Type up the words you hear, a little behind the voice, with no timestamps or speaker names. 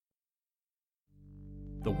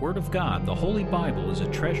The Word of God, the Holy Bible, is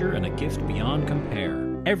a treasure and a gift beyond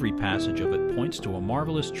compare. Every passage of it points to a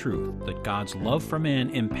marvelous truth that God's love for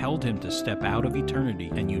man impelled him to step out of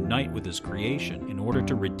eternity and unite with his creation in order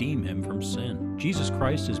to redeem him from sin. Jesus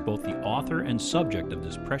Christ is both the author and subject of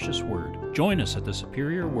this precious Word. Join us at the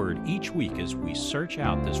Superior Word each week as we search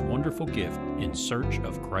out this wonderful gift in search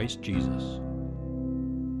of Christ Jesus.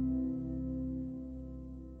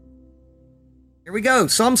 Here we go.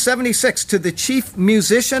 Psalm 76, to the chief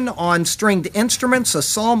musician on stringed instruments, a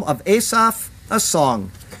psalm of Asaph, a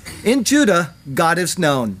song. In Judah, God is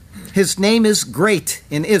known. His name is great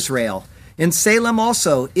in Israel. In Salem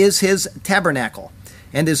also is his tabernacle,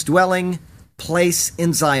 and his dwelling place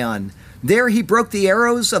in Zion. There he broke the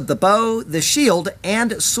arrows of the bow, the shield,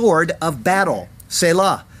 and sword of battle.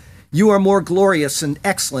 Selah. You are more glorious and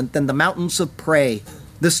excellent than the mountains of prey.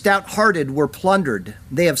 The stout-hearted were plundered.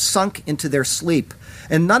 They have sunk into their sleep,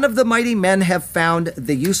 and none of the mighty men have found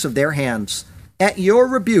the use of their hands. At your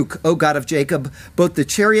rebuke, O God of Jacob, both the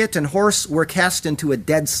chariot and horse were cast into a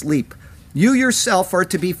dead sleep. You yourself are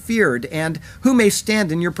to be feared, and who may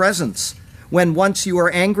stand in your presence? When once you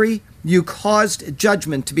were angry, you caused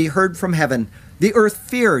judgment to be heard from heaven. The earth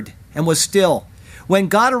feared and was still. When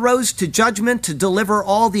God arose to judgment to deliver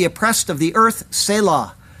all the oppressed of the earth,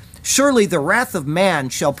 Selah. Surely the wrath of man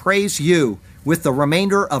shall praise you. With the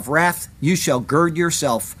remainder of wrath you shall gird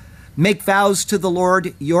yourself. Make vows to the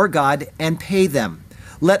Lord your God and pay them.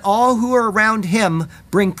 Let all who are around him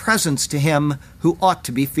bring presents to him who ought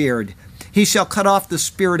to be feared. He shall cut off the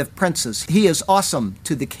spirit of princes. He is awesome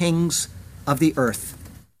to the kings of the earth.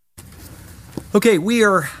 Okay, we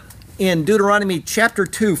are in Deuteronomy chapter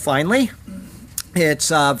 2 finally. It's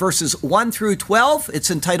verses 1 through 12.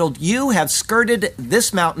 It's entitled, You Have Skirted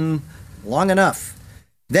This Mountain Long Enough.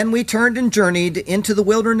 Then we turned and journeyed into the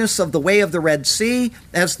wilderness of the way of the Red Sea,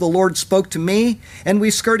 as the Lord spoke to me, and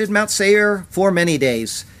we skirted Mount Seir for many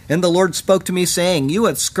days. And the Lord spoke to me, saying, You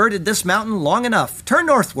have skirted this mountain long enough. Turn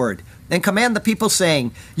northward, and command the people,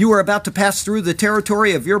 saying, You are about to pass through the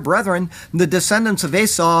territory of your brethren, the descendants of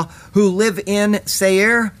Esau, who live in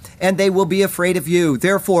Seir, and they will be afraid of you.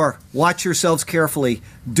 Therefore, watch yourselves carefully.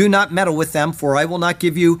 Do not meddle with them, for I will not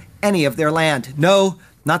give you any of their land. No,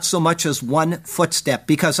 not so much as one footstep,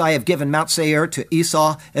 because I have given Mount Seir to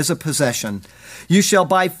Esau as a possession. You shall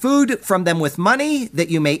buy food from them with money that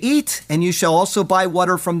you may eat, and you shall also buy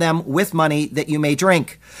water from them with money that you may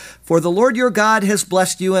drink. For the Lord your God has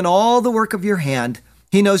blessed you in all the work of your hand.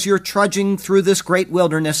 He knows you're trudging through this great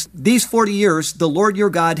wilderness. These 40 years, the Lord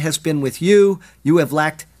your God has been with you. You have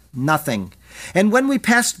lacked nothing. And when we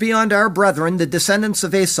passed beyond our brethren, the descendants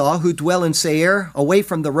of Esau, who dwell in Seir, away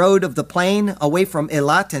from the road of the plain, away from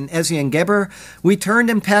Elat and Ezion-Geber, we turned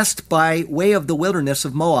and passed by way of the wilderness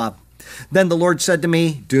of Moab. Then the Lord said to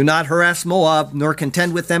me, Do not harass Moab, nor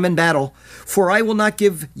contend with them in battle, for I will not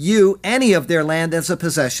give you any of their land as a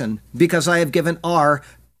possession, because I have given Ar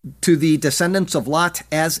to the descendants of Lot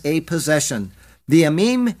as a possession. The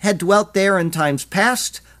Amim had dwelt there in times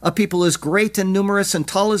past, a people as great and numerous and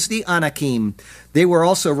tall as the Anakim. They were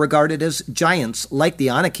also regarded as giants, like the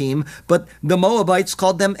Anakim, but the Moabites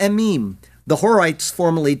called them Emim. The Horites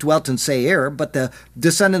formerly dwelt in Seir, but the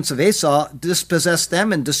descendants of Esau dispossessed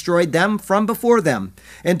them and destroyed them from before them,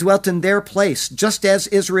 and dwelt in their place, just as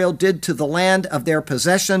Israel did to the land of their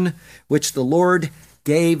possession, which the Lord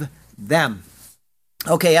gave them.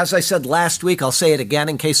 Okay, as I said last week, I'll say it again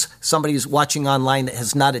in case somebody's watching online that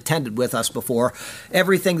has not attended with us before.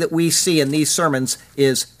 Everything that we see in these sermons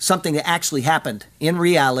is something that actually happened. In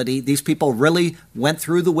reality, these people really went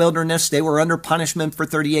through the wilderness. They were under punishment for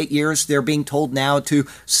 38 years. They're being told now to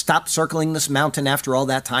stop circling this mountain after all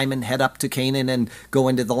that time and head up to Canaan and go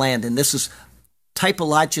into the land. And this is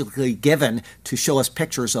typologically given to show us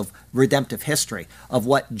pictures of redemptive history, of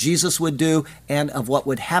what Jesus would do and of what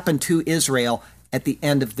would happen to Israel at the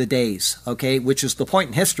end of the days, okay, which is the point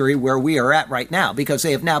in history where we are at right now, because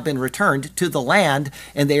they have now been returned to the land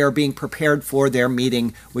and they are being prepared for their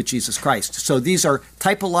meeting with Jesus Christ. So these are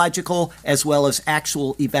typological as well as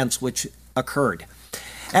actual events which occurred.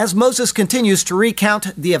 As Moses continues to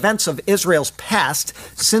recount the events of Israel's past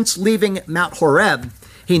since leaving Mount Horeb,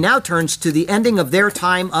 he now turns to the ending of their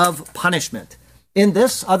time of punishment. In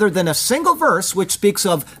this, other than a single verse which speaks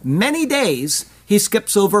of many days, he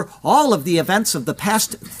skips over all of the events of the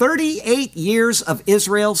past 38 years of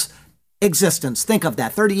Israel's existence. Think of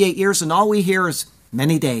that, 38 years, and all we hear is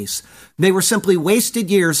many days. They were simply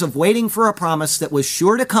wasted years of waiting for a promise that was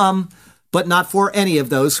sure to come, but not for any of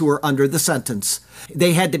those who were under the sentence.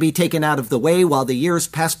 They had to be taken out of the way while the years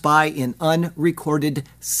passed by in unrecorded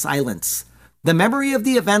silence. The memory of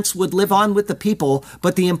the events would live on with the people,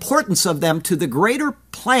 but the importance of them to the greater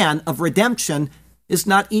plan of redemption is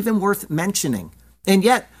not even worth mentioning. And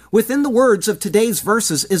yet, within the words of today's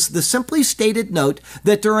verses is the simply stated note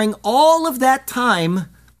that during all of that time,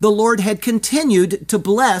 the Lord had continued to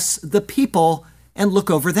bless the people and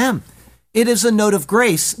look over them. It is a note of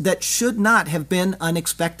grace that should not have been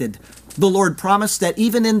unexpected. The Lord promised that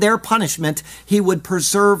even in their punishment, He would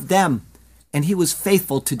preserve them, and He was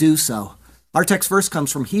faithful to do so. Our text verse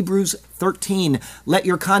comes from Hebrews 13. Let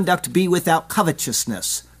your conduct be without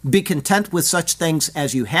covetousness. Be content with such things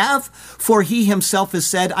as you have, for He Himself has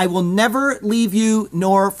said, I will never leave you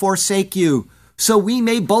nor forsake you. So we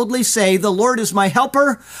may boldly say, the Lord is my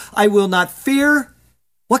helper. I will not fear.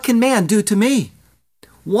 What can man do to me?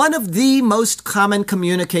 One of the most common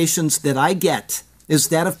communications that I get is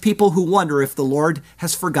that of people who wonder if the Lord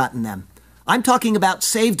has forgotten them. I'm talking about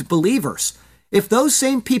saved believers. If those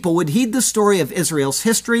same people would heed the story of Israel's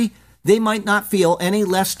history, they might not feel any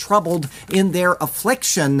less troubled in their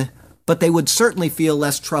affliction, but they would certainly feel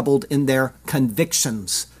less troubled in their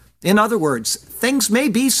convictions. In other words, things may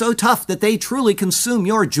be so tough that they truly consume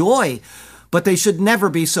your joy, but they should never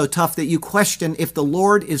be so tough that you question if the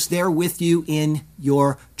Lord is there with you in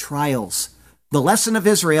your trials. The lesson of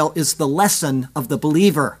Israel is the lesson of the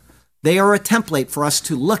believer. They are a template for us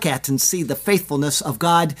to look at and see the faithfulness of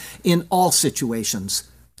God in all situations.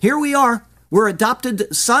 Here we are. We're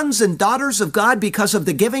adopted sons and daughters of God because of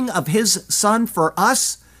the giving of His Son for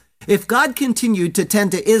us. If God continued to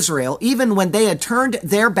tend to Israel, even when they had turned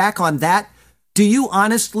their back on that, do you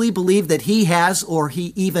honestly believe that He has, or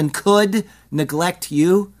He even could, neglect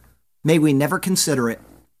you? May we never consider it.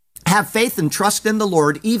 Have faith and trust in the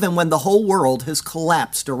Lord, even when the whole world has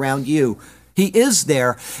collapsed around you. He is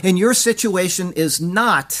there, and your situation is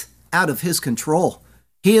not out of His control.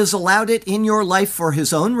 He has allowed it in your life for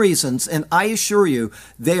His own reasons, and I assure you,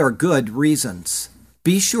 they are good reasons.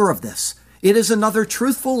 Be sure of this. It is another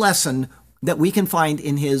truthful lesson that we can find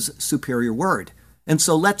in His superior word. And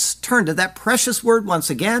so let's turn to that precious word once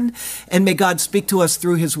again, and may God speak to us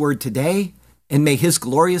through His word today, and may His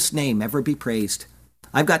glorious name ever be praised.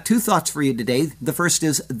 I've got two thoughts for you today. The first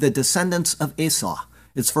is the descendants of Esau.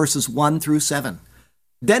 It's verses 1 through 7.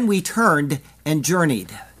 Then we turned and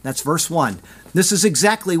journeyed. That's verse 1. This is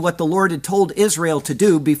exactly what the Lord had told Israel to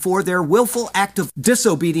do before their willful act of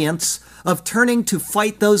disobedience, of turning to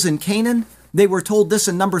fight those in Canaan. They were told this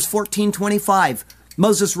in Numbers 14:25.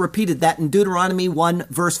 Moses repeated that in Deuteronomy 1,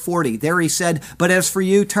 verse 40. There he said, but as for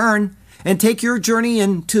you, turn and take your journey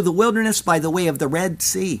into the wilderness by the way of the Red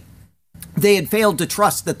Sea. They had failed to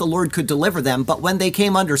trust that the Lord could deliver them, but when they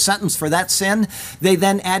came under sentence for that sin, they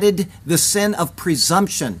then added the sin of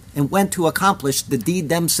presumption and went to accomplish the deed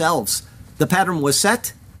themselves. The pattern was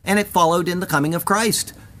set, and it followed in the coming of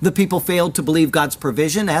Christ. The people failed to believe God's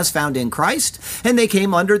provision as found in Christ, and they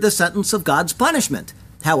came under the sentence of God's punishment.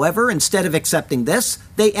 However, instead of accepting this,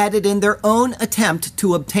 they added in their own attempt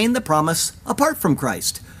to obtain the promise apart from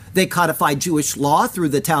Christ. They codified Jewish law through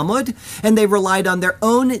the Talmud, and they relied on their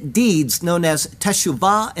own deeds known as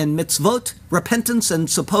teshuvah and mitzvot, repentance and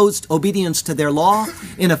supposed obedience to their law,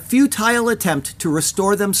 in a futile attempt to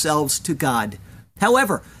restore themselves to God.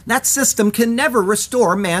 However, that system can never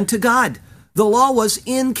restore man to God. The law was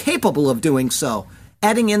incapable of doing so.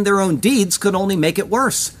 Adding in their own deeds could only make it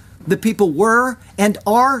worse. The people were and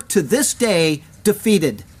are to this day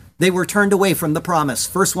defeated. They were turned away from the promise.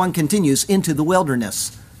 Verse 1 continues, into the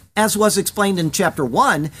wilderness. As was explained in chapter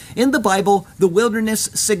 1, in the Bible, the wilderness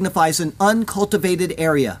signifies an uncultivated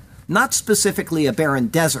area, not specifically a barren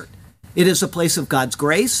desert. It is a place of God's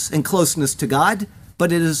grace and closeness to God,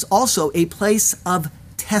 but it is also a place of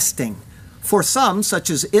testing. For some, such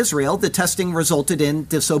as Israel, the testing resulted in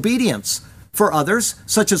disobedience. For others,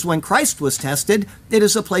 such as when Christ was tested, it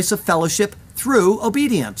is a place of fellowship through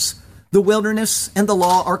obedience. The wilderness and the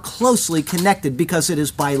law are closely connected because it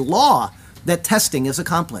is by law that testing is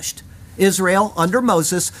accomplished. Israel, under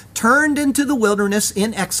Moses, turned into the wilderness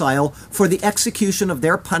in exile for the execution of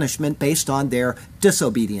their punishment based on their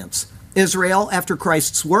disobedience. Israel, after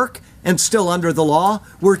Christ's work, and still under the law,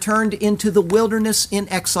 were turned into the wilderness in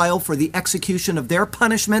exile for the execution of their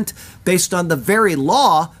punishment based on the very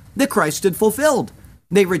law that Christ had fulfilled.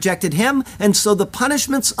 They rejected Him, and so the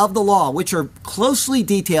punishments of the law, which are closely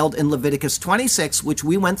detailed in Leviticus 26, which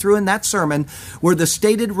we went through in that sermon, were the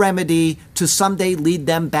stated remedy to someday lead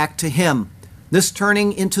them back to Him. This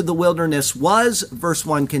turning into the wilderness was, verse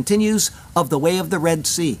 1 continues, of the way of the Red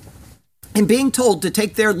Sea. In being told to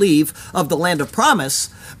take their leave of the land of promise,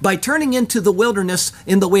 by turning into the wilderness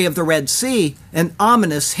in the way of the Red Sea, an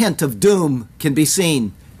ominous hint of doom can be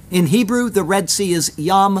seen. In Hebrew, the Red Sea is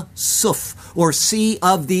Yam Suf, or Sea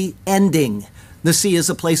of the Ending. The sea is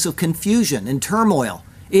a place of confusion and turmoil.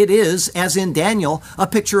 It is, as in Daniel, a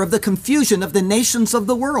picture of the confusion of the nations of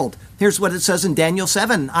the world. Here's what it says in Daniel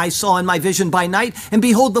 7. I saw in my vision by night, and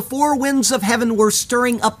behold, the four winds of heaven were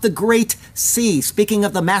stirring up the great sea, speaking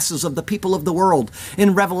of the masses of the people of the world.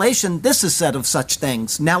 In Revelation, this is said of such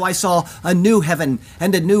things. Now I saw a new heaven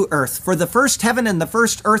and a new earth, for the first heaven and the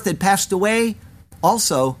first earth had passed away.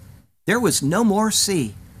 Also, there was no more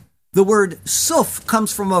sea. The word suf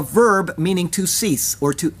comes from a verb meaning to cease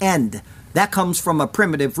or to end. That comes from a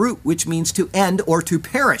primitive root which means to end or to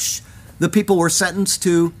perish. The people were sentenced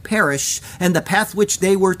to perish, and the path which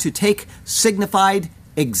they were to take signified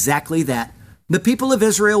exactly that. The people of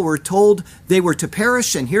Israel were told they were to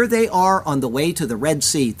perish, and here they are on the way to the Red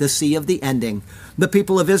Sea, the Sea of the Ending. The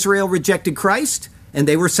people of Israel rejected Christ, and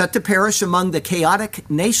they were set to perish among the chaotic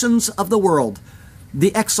nations of the world.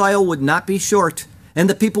 The exile would not be short, and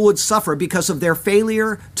the people would suffer because of their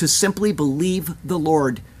failure to simply believe the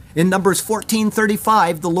Lord. In Numbers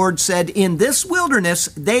 14:35, the Lord said, in this wilderness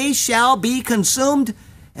they shall be consumed,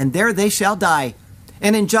 and there they shall die.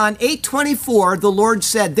 And in John 8:24, the Lord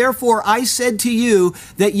said, therefore I said to you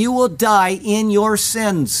that you will die in your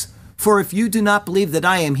sins. For if you do not believe that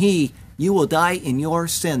I am He, you will die in your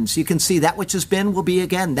sins. You can see that which has been will be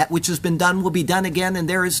again. That which has been done will be done again, and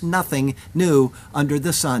there is nothing new under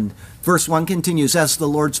the sun. Verse 1 continues, as the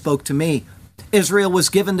Lord spoke to me. Israel was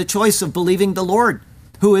given the choice of believing the Lord,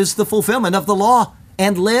 who is the fulfillment of the law,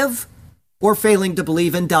 and live, or failing to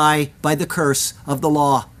believe and die by the curse of the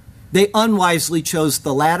law. They unwisely chose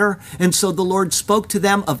the latter, and so the Lord spoke to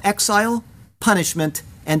them of exile, punishment,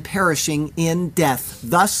 and perishing in death.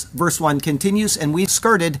 Thus, verse 1 continues, and we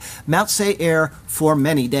skirted Mount Seir for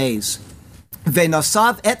many days.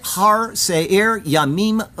 Venasav et har Seir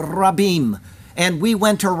yamim rabim. And we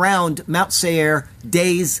went around Mount Seir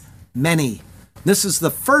days many. This is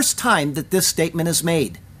the first time that this statement is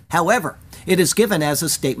made. However, it is given as a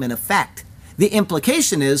statement of fact. The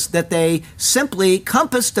implication is that they simply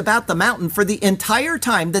compassed about the mountain for the entire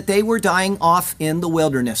time that they were dying off in the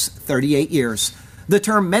wilderness, 38 years. The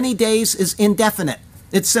term many days is indefinite.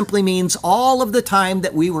 It simply means all of the time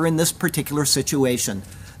that we were in this particular situation.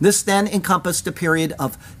 This then encompassed a period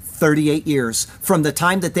of 38 years, from the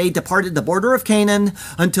time that they departed the border of Canaan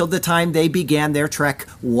until the time they began their trek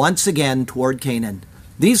once again toward Canaan.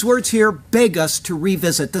 These words here beg us to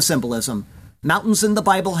revisit the symbolism. Mountains in the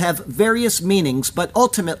Bible have various meanings, but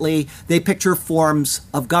ultimately they picture forms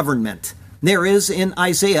of government. There is in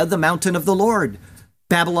Isaiah the mountain of the Lord.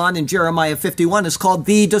 Babylon in Jeremiah 51 is called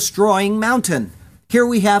the destroying mountain. Here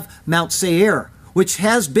we have Mount Seir, which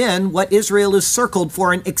has been what Israel is circled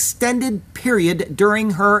for an extended period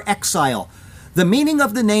during her exile. The meaning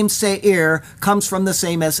of the name Seir comes from the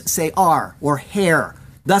same as Seir, or hair.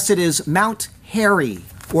 Thus it is Mount Hairy,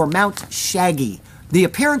 or Mount Shaggy. The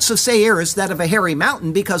appearance of Seir is that of a hairy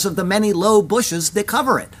mountain because of the many low bushes that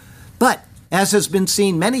cover it. But, as has been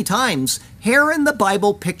seen many times, hair in the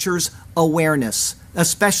Bible pictures awareness,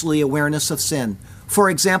 especially awareness of sin. For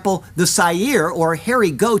example, the Seir, or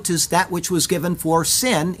hairy goat, is that which was given for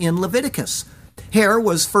sin in Leviticus. Hair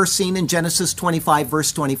was first seen in Genesis 25,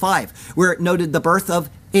 verse 25, where it noted the birth of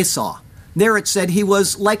Esau. There it said he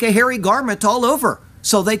was like a hairy garment all over,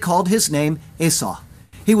 so they called his name Esau.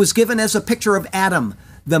 He was given as a picture of Adam,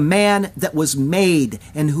 the man that was made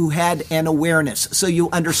and who had an awareness. So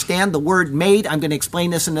you understand the word made. I'm going to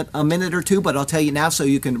explain this in a minute or two, but I'll tell you now so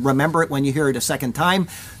you can remember it when you hear it a second time.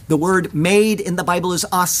 The word made in the Bible is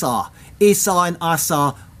asa. Esau and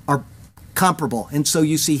asa are comparable. And so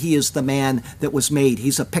you see he is the man that was made.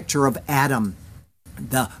 He's a picture of Adam,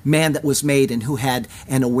 the man that was made and who had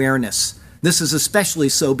an awareness. This is especially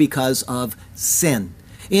so because of sin.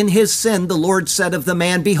 In his sin, the Lord said of the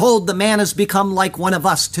man, behold, the man has become like one of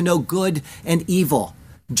us to know good and evil.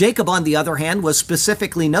 Jacob, on the other hand, was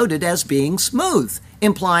specifically noted as being smooth,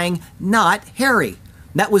 implying not hairy.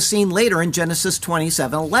 That was seen later in Genesis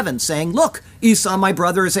 27:11, saying, look, Esau, my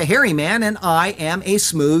brother, is a hairy man, and I am a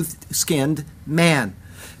smooth-skinned man.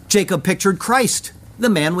 Jacob pictured Christ, the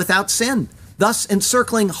man without sin. Thus,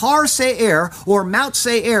 encircling Har Seir, or Mount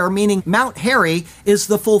Seir, meaning Mount Hairy, is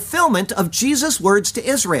the fulfillment of Jesus' words to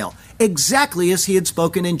Israel, exactly as he had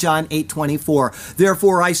spoken in John 8:24.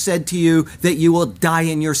 Therefore I said to you that you will die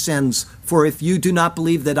in your sins, for if you do not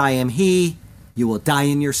believe that I am He, you will die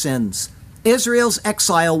in your sins. Israel's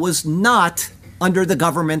exile was not under the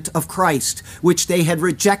government of Christ, which they had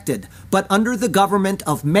rejected, but under the government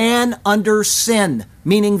of man under sin,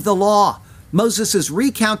 meaning the law. Moses is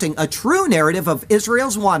recounting a true narrative of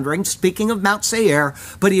Israel's wandering, speaking of Mount Seir,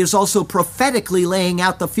 but he is also prophetically laying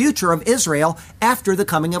out the future of Israel after the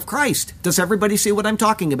coming of Christ. Does everybody see what I'm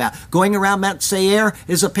talking about? Going around Mount Seir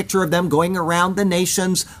is a picture of them going around the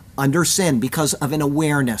nations under sin because of an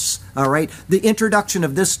awareness. All right. The introduction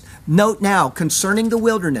of this note now concerning the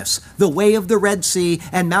wilderness, the way of the Red Sea,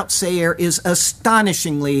 and Mount Seir is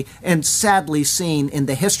astonishingly and sadly seen in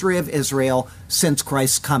the history of Israel since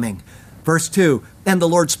Christ's coming. Verse 2, and the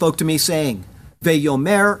Lord spoke to me, saying,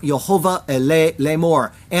 Veyomer Yehovah ele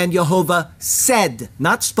lemor. And Yehovah said,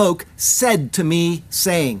 not spoke, said to me,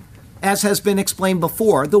 saying. As has been explained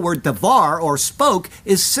before, the word davar, or spoke,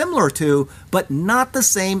 is similar to, but not the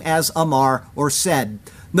same as amar, or said.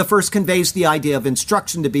 The first conveys the idea of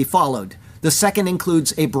instruction to be followed. The second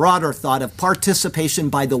includes a broader thought of participation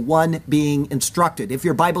by the one being instructed. If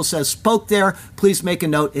your Bible says spoke there, please make a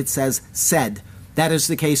note, it says said. That is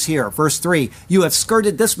the case here. Verse 3, you have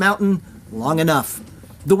skirted this mountain long enough.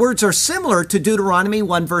 The words are similar to Deuteronomy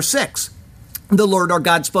 1 verse 6. The Lord our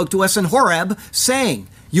God spoke to us in Horeb, saying,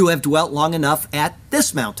 you have dwelt long enough at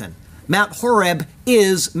this mountain. Mount Horeb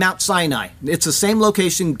is Mount Sinai. It's the same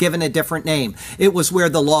location given a different name. It was where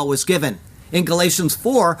the law was given. In Galatians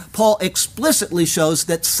 4, Paul explicitly shows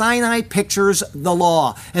that Sinai pictures the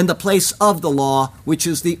law and the place of the law, which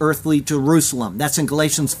is the earthly Jerusalem. That's in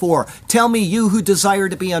Galatians 4. Tell me, you who desire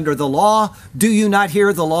to be under the law, do you not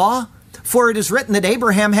hear the law? For it is written that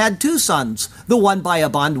Abraham had 2 sons, the one by a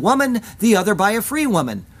bondwoman, the other by a free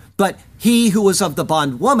woman. But he who was of the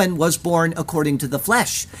bondwoman was born according to the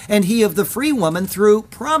flesh, and he of the free woman through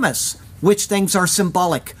promise, which things are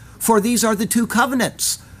symbolic. For these are the 2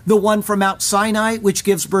 covenants. The one from Mount Sinai, which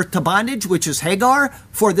gives birth to bondage, which is Hagar.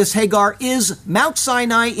 For this Hagar is Mount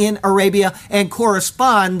Sinai in Arabia and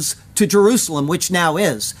corresponds to Jerusalem, which now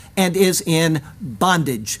is, and is in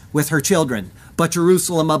bondage with her children. But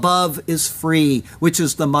Jerusalem above is free, which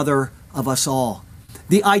is the mother of us all.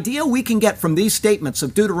 The idea we can get from these statements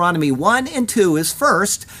of Deuteronomy 1 and 2 is,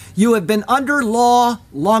 first, you have been under law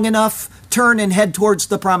long enough, turn and head towards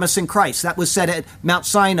the promise in Christ. That was said at Mount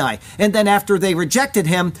Sinai. And then after they rejected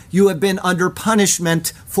him, you have been under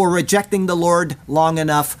punishment for rejecting the Lord long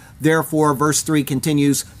enough. Therefore, verse 3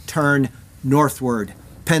 continues, turn northward.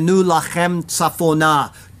 Penu lachem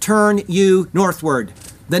tzafona. Turn you northward.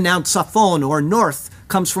 The noun tzafon, or north,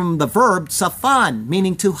 comes from the verb tzafan,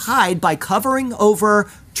 meaning to hide by covering over,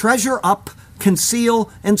 treasure up,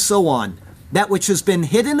 conceal, and so on. That which has been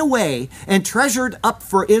hidden away and treasured up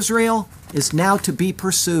for Israel is now to be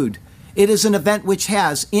pursued. It is an event which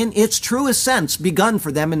has, in its truest sense, begun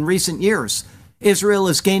for them in recent years. Israel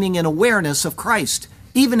is gaining an awareness of Christ,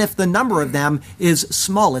 even if the number of them is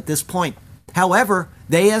small at this point. However,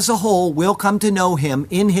 they as a whole will come to know him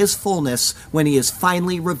in his fullness when he is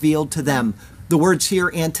finally revealed to them. The words here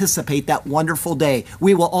anticipate that wonderful day.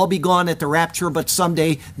 We will all be gone at the rapture, but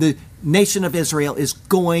someday the nation of Israel is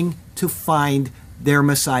going to find their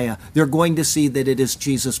Messiah. They're going to see that it is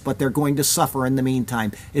Jesus, but they're going to suffer in the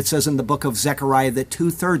meantime. It says in the book of Zechariah that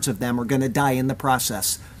 2/3 of them are going to die in the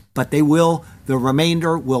process. But the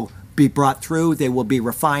remainder will be brought through, they will be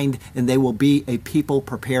refined, and they will be a people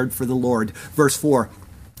prepared for the Lord. Verse 4.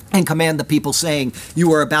 And command the people, saying,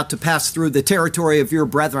 you are about to pass through the territory of your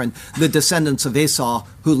brethren, the descendants of Esau,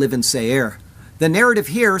 who live in Seir. The narrative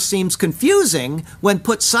here seems confusing when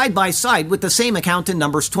put side by side with the same account in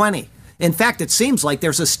Numbers 20. In fact, it seems like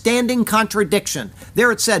there's a standing contradiction.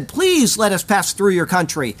 There it said, please let us pass through your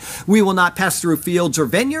country. We will not pass through fields or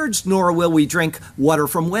vineyards, nor will we drink water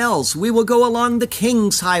from wells. We will go along the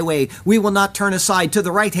king's highway. We will not turn aside to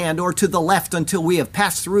the right hand or to the left until we have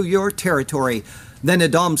passed through your territory. Then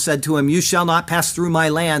Edom said to him, you shall not pass through my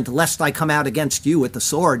land, lest I come out against you with the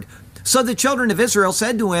sword. So the children of Israel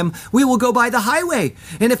said to him, we will go by the highway,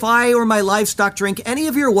 and if I or my livestock drink any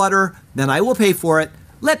of your water, then I will pay for it.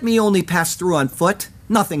 Let me only pass through on foot,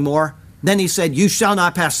 nothing more. Then he said, you shall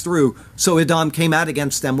not pass through. So Edom came out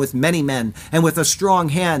against them with many men and with a strong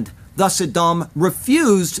hand. Thus Edom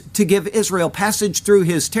refused to give Israel passage through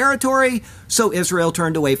his territory, so Israel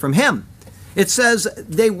turned away from him. It says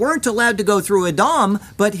they weren't allowed to go through Edom,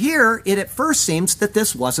 but here it at first seems that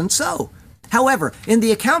this wasn't so. However, in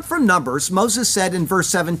the account from Numbers, Moses said in verse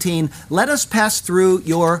 17, let us pass through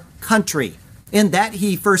your country. In that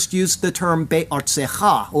he first used the term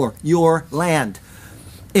Be'artzecha, or your land.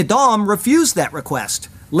 Edom refused that request.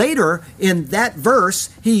 Later, in that verse,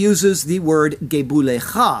 he uses the word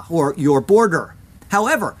Gebulecha, or your border.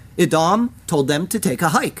 However, Edom told them to take a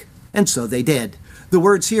hike, and so they did. The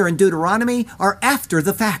words here in Deuteronomy are after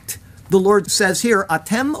the fact. The Lord says here,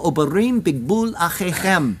 Atem oberim bigbul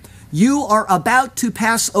achechem. You are about to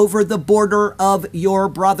pass over the border of your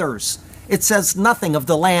brothers. It says nothing of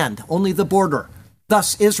the land, only the border.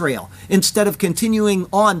 Thus Israel, instead of continuing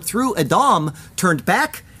on through Edom, turned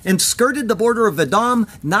back and skirted the border of Edom,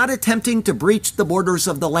 not attempting to breach the borders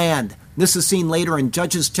of the land. This is seen later in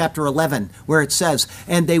Judges chapter 11, where it says,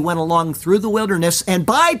 "And they went along through the wilderness and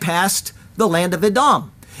bypassed the land of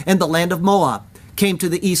Edom and the land of Moab, came to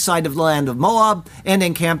the east side of the land of Moab, and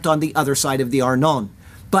encamped on the other side of the Arnon.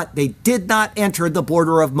 But they did not enter the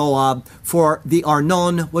border of Moab, for the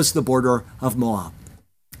Arnon was the border of Moab."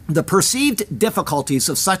 The perceived difficulties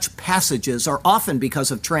of such passages are often because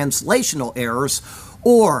of translational errors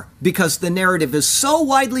or because the narrative is so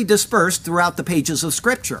widely dispersed throughout the pages of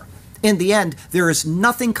Scripture. In the end, there is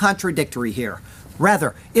nothing contradictory here.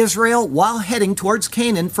 Rather, Israel, while heading towards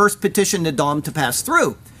Canaan, first petitioned Edom to pass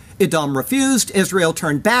through. Edom refused, Israel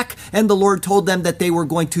turned back, and the Lord told them that they were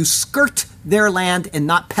going to skirt their land and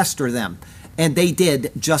not pester them. And they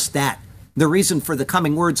did just that. The reason for the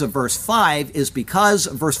coming words of verse 5 is because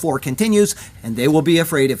verse 4 continues, "And they will be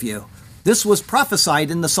afraid of you." This was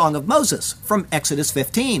prophesied in the Song of Moses from Exodus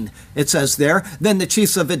 15. It says there, "Then the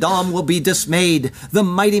chiefs of Edom will be dismayed. The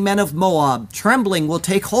mighty men of Moab, trembling, will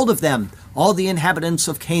take hold of them. All the inhabitants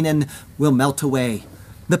of Canaan will melt away."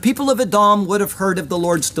 The people of Edom would have heard of the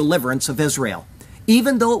Lord's deliverance of Israel.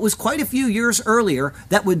 Even though it was quite a few years earlier,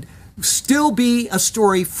 that would still be a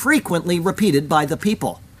story frequently repeated by the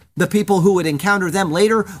people. The people who would encounter them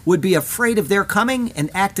later would be afraid of their coming and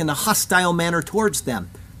act in a hostile manner towards them.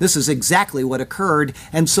 This is exactly what occurred,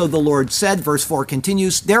 and so the Lord said, verse 4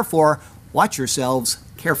 continues, "Therefore, watch yourselves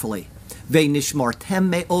carefully. Ve'nishmartem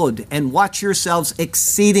me'od, and watch yourselves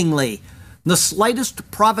exceedingly." The slightest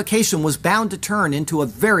provocation was bound to turn into a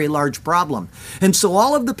very large problem, and so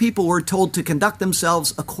all of the people were told to conduct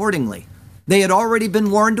themselves accordingly. They had already been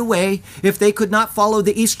warned away. If they could not follow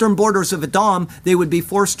the eastern borders of Edom, they would be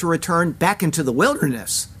forced to return back into the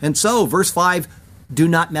wilderness. And so, verse 5, "Do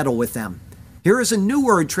not meddle with them." Here is a new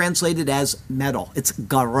word translated as meddle. It's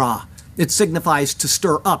gara. It signifies to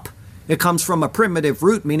stir up. It comes from a primitive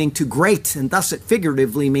root meaning to grate, and thus it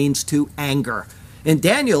figuratively means to anger. In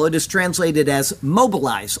Daniel, it is translated as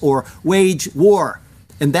mobilize or wage war,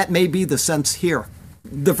 and that may be the sense here.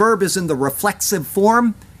 The verb is in the reflexive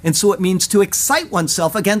form, and so it means to excite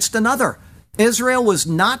oneself against another. Israel was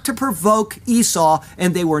not to provoke Esau,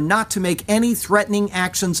 and they were not to make any threatening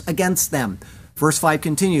actions against them. Verse 5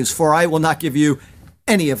 continues, "For I will not give you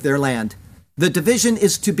any of their land." The division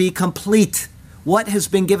is to be complete. What has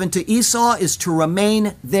been given to Esau is to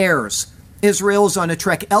remain theirs. Israel is on a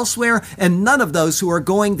trek elsewhere, and none of those who are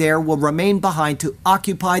going there will remain behind to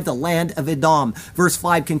occupy the land of Edom. Verse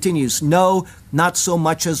 5 continues, "No, not so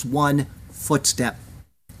much as one footstep."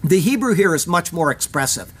 The Hebrew here is much more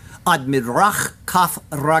expressive. Ad midrach kaf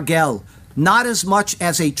ragel, not as much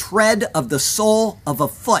as a tread of the sole of a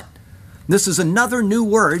foot. This is another new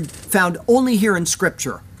word found only here in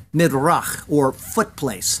Scripture, midrach, or foot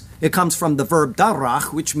place. It comes from the verb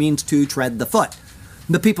darach, which means to tread the foot.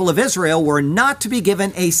 The people of Israel were not to be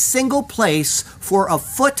given a single place for a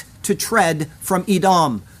foot to tread from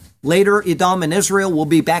Edom. Later, Edom and Israel will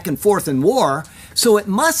be back and forth in war, so it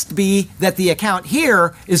must be that the account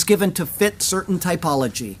here is given to fit certain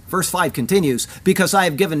typology. Verse 5 continues, "Because I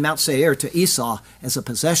have given Mount Seir to Esau as a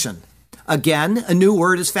possession." Again, a new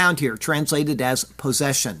word is found here, translated as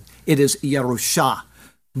possession. It is Yerusha.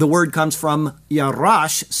 The word comes from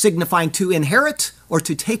Yarash, signifying to inherit or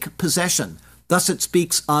to take possession. Thus it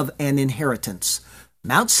speaks of an inheritance.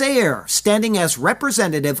 Mount Seir, standing as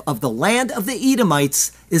representative of the land of the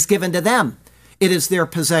Edomites, is given to them. It is their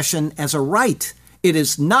possession as a right. It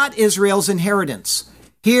is not Israel's inheritance.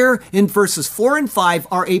 Here in verses 4 and 5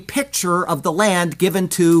 are a picture of the land given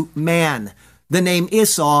to man. The name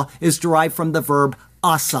Esau is derived from the verb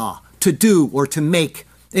asa, to do or to make.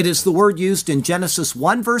 It is the word used in Genesis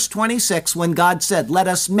 1 verse 26 when God said, "Let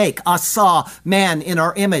us make asa, man in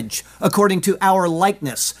our image, according to our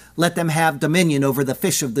likeness. Let them have dominion over the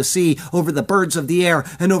fish of the sea, over the birds of the air,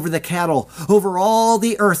 and over the cattle, over all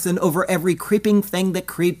the earth, and over every creeping thing that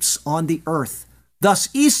creeps on the earth." Thus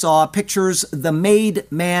Esau pictures the made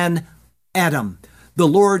man Adam. The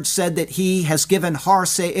Lord said that he has given Har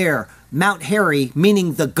Seir, Mount Hairy,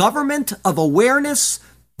 meaning the government of awareness,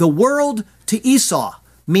 the world, to Esau,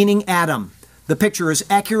 meaning Adam. The picture is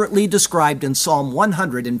accurately described in Psalm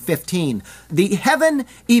 115. "The heaven,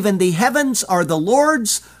 even the heavens, are the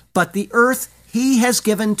Lord's, but the earth he has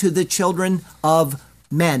given to the children of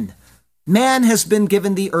men." Man has been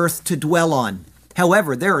given the earth to dwell on.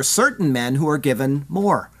 However, there are certain men who are given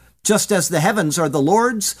more. Just as the heavens are the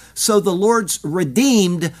Lord's, so the Lord's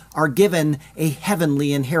redeemed are given a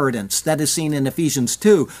heavenly inheritance. That is seen in Ephesians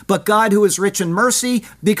 2. But God, who is rich in mercy,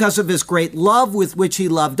 because of his great love with which he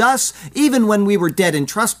loved us, even when we were dead in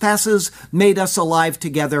trespasses, made us alive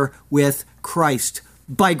together with Christ.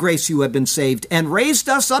 By grace you have been saved, and raised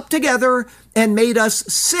us up together, and made us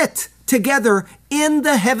sit together in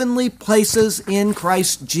the heavenly places in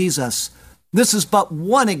Christ Jesus. This is but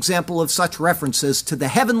one example of such references to the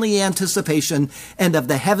heavenly anticipation and of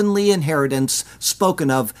the heavenly inheritance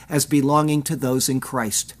spoken of as belonging to those in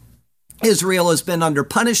Christ. Israel has been under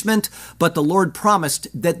punishment, but the Lord promised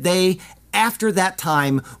that they, after that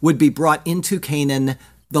time, would be brought into Canaan,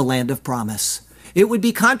 the land of promise. It would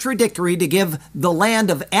be contradictory to give the land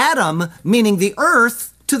of Adam, meaning the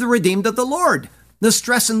earth, to the redeemed of the Lord. The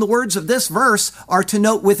stress in the words of this verse are to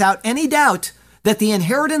note without any doubt that the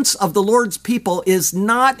inheritance of the Lord's people is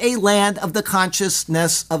not a land of the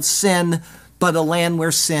consciousness of sin, but a land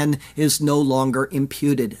where sin is no longer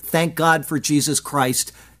imputed. Thank God for Jesus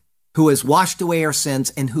Christ, who has washed away our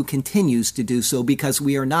sins and who continues to do so, because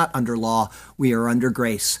we are not under law, we are under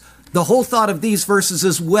grace. The whole thought of these verses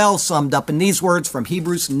is well summed up in these words from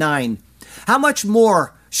Hebrews 9. How much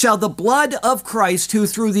more shall the blood of Christ, who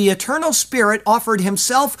through the eternal Spirit offered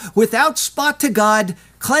himself without spot to God,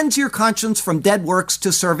 cleanse your conscience from dead works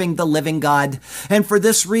to serving the living God? And for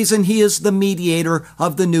this reason he is the mediator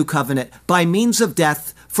of the new covenant, by means of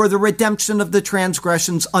death, for the redemption of the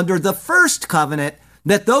transgressions under the first covenant,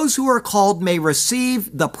 that those who are called may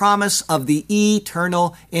receive the promise of the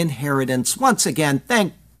eternal inheritance. Once again,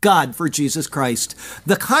 thank God for Jesus Christ.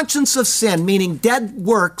 The conscience of sin, meaning dead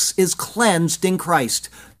works, is cleansed in Christ.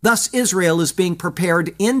 Thus Israel is being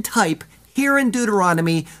prepared in type here in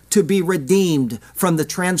Deuteronomy to be redeemed from the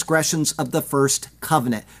transgressions of the first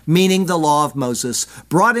covenant, meaning the law of Moses,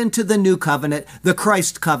 brought into the new covenant, the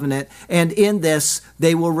Christ covenant, and in this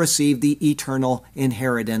they will receive the eternal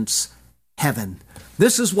inheritance, heaven.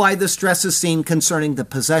 This is why the stress is seen concerning the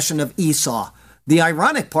possession of Esau. The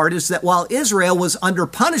ironic part is that while Israel was under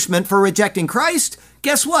punishment for rejecting Christ,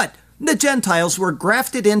 guess what? The Gentiles were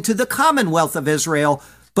grafted into the commonwealth of Israel,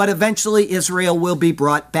 but eventually Israel will be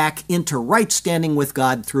brought back into right standing with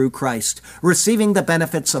God through Christ, receiving the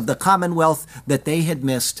benefits of the commonwealth that they had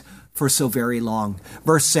missed for so very long.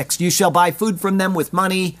 Verse 6, you shall buy food from them with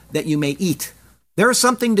money that you may eat. There is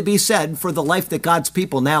something to be said for the life that God's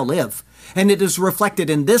people now live, and it is reflected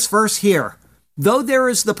in this verse here. Though there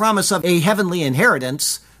is the promise of a heavenly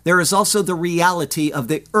inheritance, there is also the reality of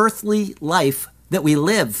the earthly life that we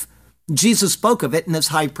live. Jesus spoke of it in his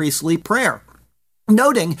high priestly prayer,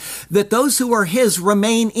 noting that those who are his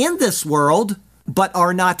remain in this world, but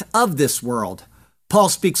are not of this world. Paul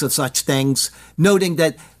speaks of such things, noting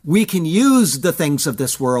that we can use the things of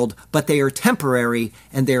this world, but they are temporary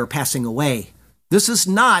and they are passing away. This is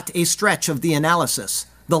not a stretch of the analysis.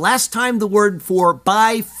 The last time the word for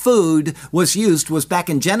buy food was used was back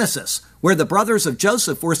in Genesis, where the brothers of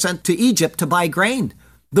Joseph were sent to Egypt to buy grain.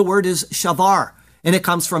 The word is shavar, and it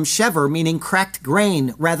comes from shever, meaning cracked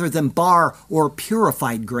grain, rather than bar or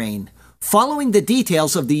purified grain. Following the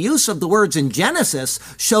details of the use of the words in Genesis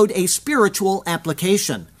showed a spiritual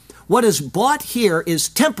application. What is bought here is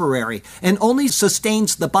temporary and only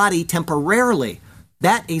sustains the body temporarily.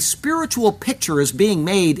 That a spiritual picture is being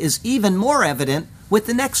made is even more evident with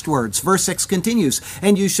the next words. Verse 6 continues,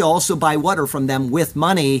 and you shall also buy water from them with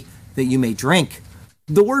money that you may drink.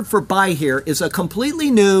 The word for buy here is a completely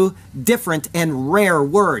new, different, and rare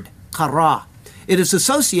word, kara. It is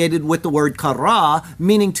associated with the word kara,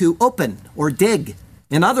 meaning to open or dig.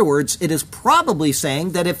 In other words, it is probably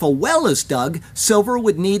saying that if a well is dug, silver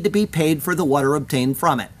would need to be paid for the water obtained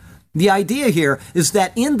from it. The idea here is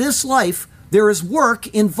that in this life, there is work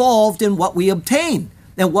involved in what we obtain,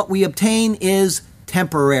 and what we obtain is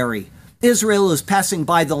temporary. Israel is passing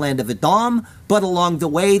by the land of Edom, but along the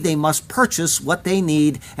way they must purchase what they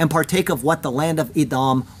need and partake of what the land of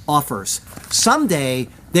Edom offers. Someday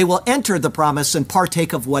they will enter the promise and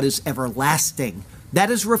partake of what is everlasting. That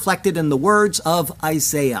is reflected in the words of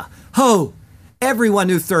Isaiah. Ho! Everyone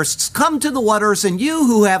who thirsts, come to the waters, and you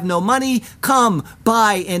who have no money, come,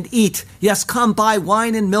 buy and eat. Yes, come buy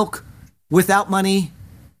wine and milk without money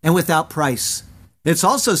and without price. It's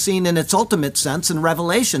also seen in its ultimate sense in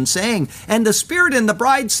Revelation, saying, and the Spirit and the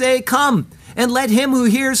bride say, come, and let him who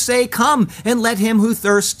hears say, come, and let him who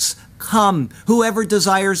thirsts come. Whoever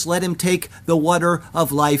desires, let him take the water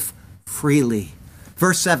of life freely.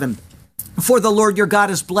 Verse 7, for the Lord your God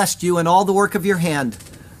has blessed you in all the work of your hand.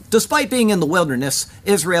 Despite being in the wilderness,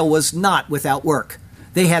 Israel was not without work.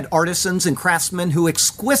 They had artisans and craftsmen who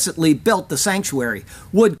exquisitely built the sanctuary,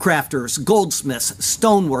 woodcrafters, goldsmiths,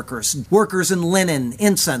 stoneworkers, workers in linen,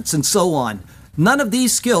 incense, and so on. None of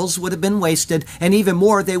these skills would have been wasted, and even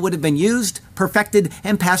more, they would have been used, perfected,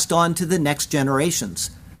 and passed on to the next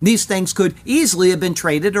generations. These things could easily have been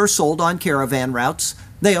traded or sold on caravan routes.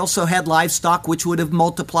 They also had livestock which would have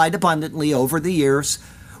multiplied abundantly over the years.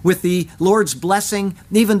 With the Lord's blessing,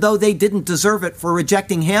 even though they didn't deserve it for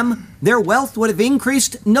rejecting him, their wealth would have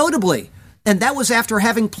increased notably. And that was after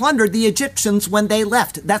having plundered the Egyptians when they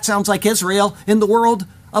left. That sounds like Israel in the world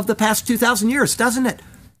of the past 2,000 years, doesn't it?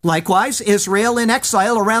 Likewise, Israel in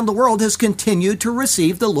exile around the world has continued to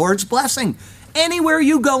receive the Lord's blessing. Anywhere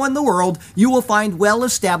you go in the world, you will find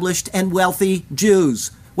well-established and wealthy Jews,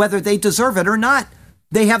 whether they deserve it or not.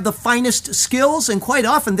 They have the finest skills, and quite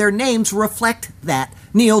often their names reflect that.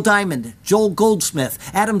 Neil Diamond, Joel Goldsmith,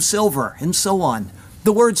 Adam Silver, and so on.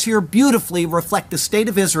 The words here beautifully reflect the state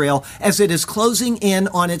of Israel as it is closing in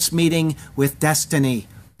on its meeting with destiny.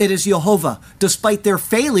 It is Jehovah, despite their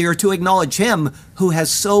failure to acknowledge him, who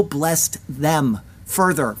has so blessed them.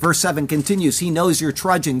 Further, verse 7 continues, he knows you're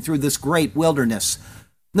trudging through this great wilderness.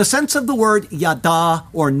 The sense of the word yada,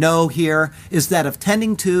 or know here, is that of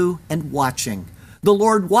tending to and watching. The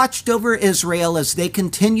Lord watched over Israel as they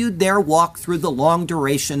continued their walk through the long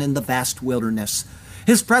duration in the vast wilderness.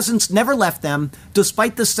 His presence never left them,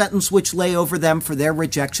 despite the sentence which lay over them for their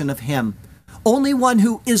rejection of him. Only one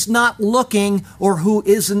who is not looking or who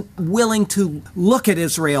isn't willing to look at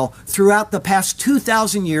Israel throughout the past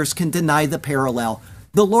 2,000 years can deny the parallel.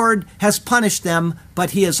 The Lord has punished them,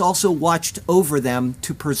 but he has also watched over them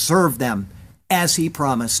to preserve them, as he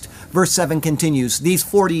promised. Verse 7 continues, these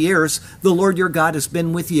 40 years, the Lord your God has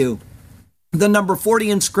been with you. The number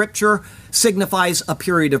 40 in Scripture signifies a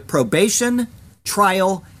period of probation,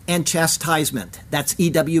 trial, and chastisement. That's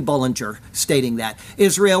E.W. Bullinger stating that.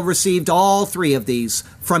 Israel received all three of these,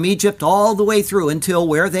 from Egypt all the way through until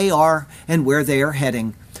where they are and where they are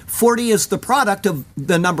heading. 40 is the product of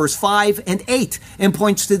the numbers 5 and 8 and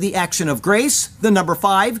points to the action of grace, the number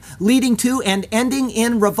 5, leading to and ending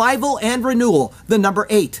in revival and renewal, the number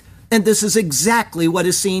 8. And this is exactly what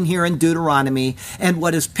is seen here in Deuteronomy and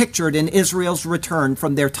what is pictured in Israel's return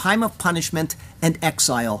from their time of punishment and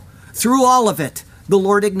exile. Through all of it, the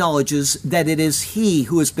Lord acknowledges that it is he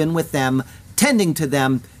who has been with them, tending to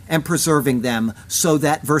them and preserving them, so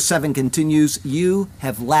that, verse 7 continues, you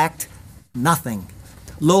have lacked nothing.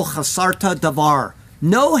 Lo chasarta davar.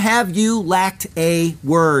 No have you lacked a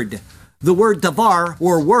word. The word davar,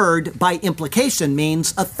 or word, by implication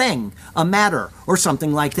means a thing, a matter, or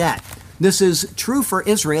something like that. This is true for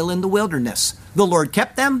Israel in the wilderness. The Lord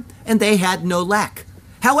kept them, and they had no lack.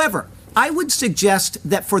 However, I would suggest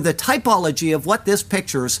that for the typology of what this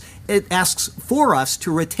pictures, it asks for us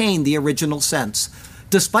to retain the original sense.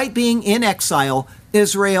 Despite being in exile,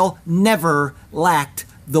 Israel never lacked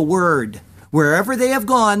the word. Wherever they have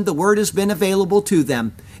gone, the word has been available to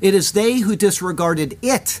them. It is they who disregarded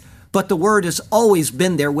it, but the word has always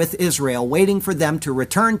been there with Israel, waiting for them to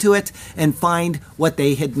return to it and find what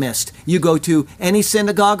they had missed. You go to any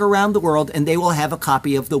synagogue around the world, and they will have a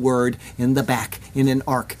copy of the word in the back, in an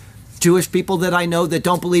ark. Jewish people that I know that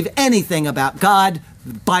don't believe anything about God,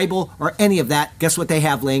 the Bible, or any of that, guess what they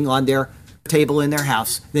have laying on their table in their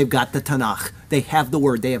house? They've got the Tanakh. They have the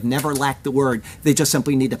word. They have never lacked the word. They just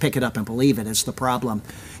simply need to pick it up and believe it is the problem.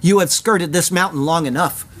 You have skirted this mountain long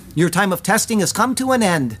enough. Your time of testing has come to an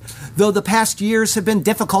end. Though the past years have been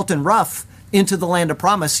difficult and rough, into the land of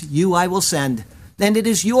promise you I will send. And it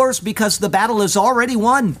is yours because the battle is already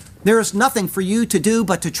won. There is nothing for you to do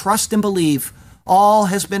but to trust and believe. All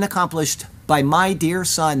has been accomplished by my dear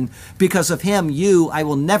Son. Because of him, you I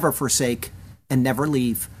will never forsake and never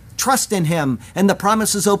leave. Trust in him, and the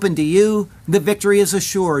promise is open to you. The victory is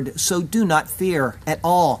assured, so do not fear at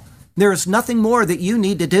all. There is nothing more that you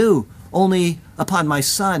need to do. Only upon my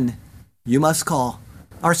Son you must call.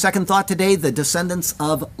 Our second thought today, the descendants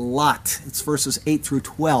of Lot. It's verses 8 through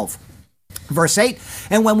 12. Verse 8,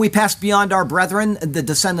 and when we passed beyond our brethren, the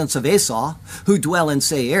descendants of Esau, who dwell in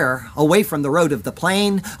Seir, away from the road of the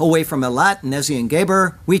plain, away from Elat and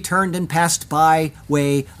Ezion-Geber, we turned and passed by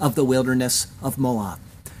way of the wilderness of Moab.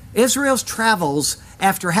 Israel's travels,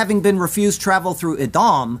 after having been refused travel through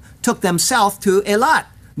Edom, took them south to Elat,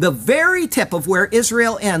 the very tip of where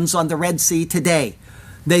Israel ends on the Red Sea today.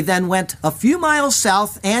 They then went a few miles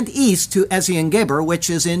south and east to Ezion-Geber, which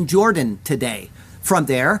is in Jordan today. From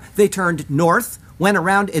there, they turned north, went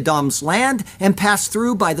around Edom's land, and passed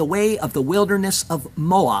through by the way of the wilderness of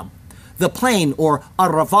Moab. The plain, or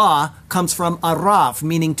Arava, comes from Arav,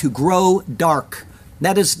 meaning to grow dark.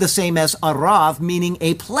 That is the same as arav, meaning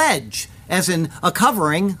a pledge, as in a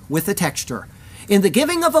covering with a texture. In the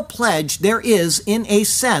giving of a pledge, there is, in a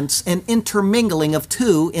sense, an intermingling of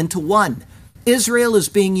two into one. Israel is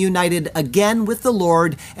being united again with the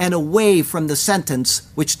Lord and away from the sentence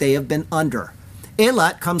which they have been under.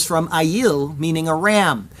 Elat comes from ayil, meaning a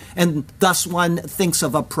ram, and thus one thinks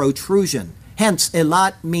of a protrusion. Hence,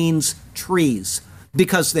 Elat means trees,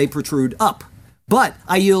 because they protrude up. But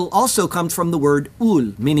ayil also comes from the word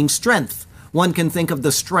ul, meaning strength. One can think of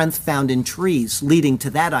the strength found in trees, leading to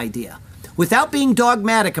that idea. Without being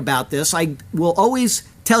dogmatic about this, I will always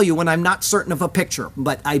tell you when I'm not certain of a picture,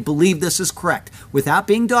 but I believe this is correct. Without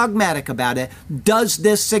being dogmatic about it, does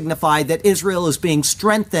this signify that Israel is being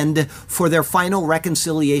strengthened for their final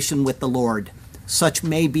reconciliation with the Lord? Such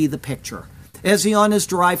may be the picture. Ezion is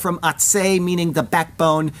derived from atzeh, meaning the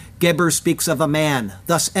backbone. Geber speaks of a man.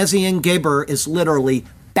 Thus, Ezion Geber is literally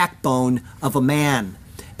backbone of a man.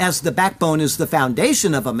 As the backbone is the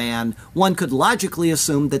foundation of a man, one could logically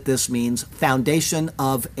assume that this means foundation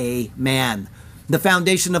of a man. The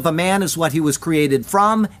foundation of a man is what he was created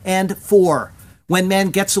from and for. When man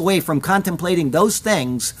gets away from contemplating those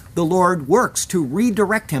things, the Lord works to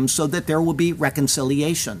redirect him so that there will be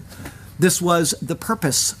reconciliation. This was the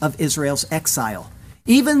purpose of Israel's exile.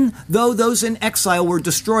 Even though those in exile were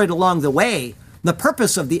destroyed along the way, the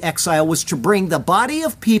purpose of the exile was to bring the body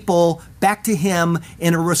of people back to him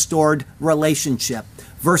in a restored relationship.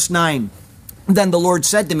 Verse 9, Then the Lord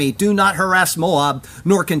said to me, Do not harass Moab,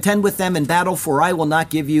 nor contend with them in battle, for I will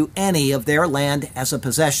not give you any of their land as a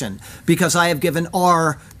possession, because I have given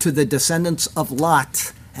Ar to the descendants of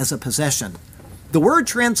Lot as a possession. The word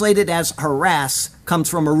translated as harass comes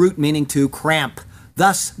from a root meaning to cramp.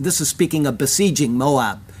 Thus, this is speaking of besieging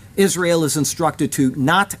Moab. Israel is instructed to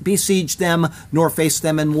not besiege them nor face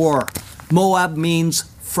them in war. Moab means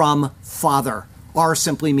from father. Ar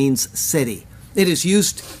simply means city. It is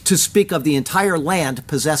used to speak of the entire land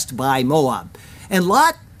possessed by Moab. And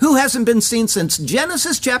Lot, who hasn't been seen since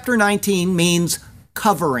Genesis chapter 19, means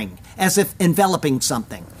covering, as if enveloping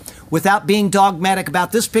something. Without being dogmatic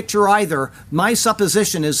about this picture either, my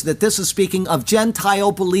supposition is that this is speaking of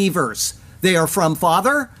Gentile believers. They are from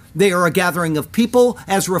father. They are a gathering of people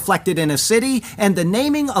as reflected in a city, and the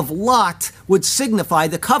naming of Lot would signify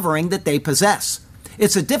the covering that they possess.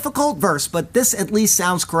 It's a difficult verse, but this at least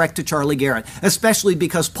sounds correct to Charlie Garrett, especially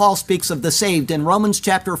because Paul speaks of the saved in Romans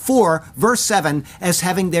chapter 4, verse 7, as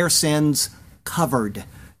having their sins covered.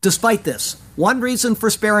 Despite this, one reason for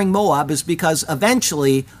sparing Moab is because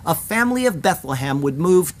eventually a family of Bethlehem would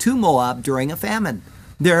move to Moab during a famine.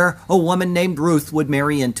 There, a woman named Ruth would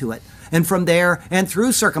marry into it. And from there, and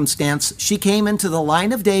through circumstance, she came into the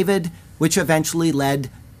line of David, which eventually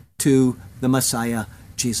led to the Messiah,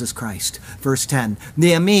 Jesus Christ. Verse 10,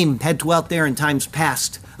 The Amim had dwelt there in times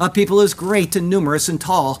past, a people as great and numerous and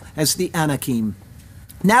tall as the Anakim.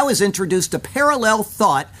 Now is introduced a parallel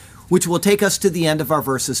thought, which will take us to the end of our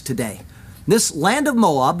verses today. This land of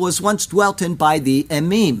Moab was once dwelt in by the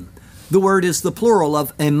Emim. The word is the plural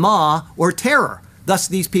of Emah, or terror. Thus,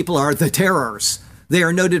 these people are the terrors. They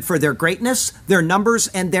are noted for their greatness, their numbers,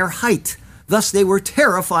 and their height. Thus, they were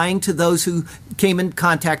terrifying to those who came in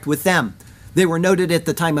contact with them. They were noted at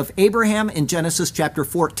the time of Abraham in Genesis chapter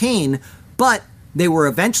 14, but they were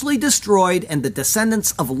eventually destroyed, and the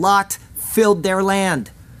descendants of Lot filled their land.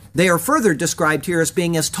 They are further described here as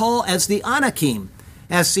being as tall as the Anakim.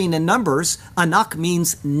 As seen in Numbers, Anak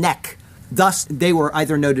means neck. Thus, they were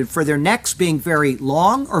either noted for their necks being very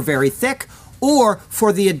long or very thick, or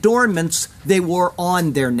for the adornments they wore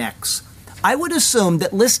on their necks. I would assume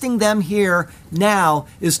that listing them here now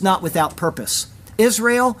is not without purpose.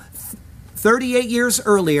 Israel, 38 years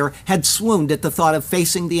earlier, had swooned at the thought of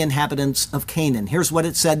facing the inhabitants of Canaan. Here's what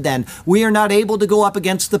it said then. We are not able to go up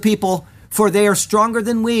against the people, for they are stronger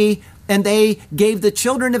than we, and they gave the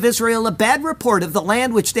children of Israel a bad report of the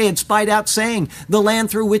land which they had spied out, saying, The land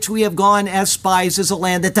through which we have gone as spies is a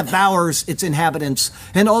land that devours its inhabitants,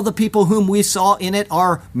 and all the people whom we saw in it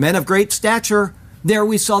are men of great stature. There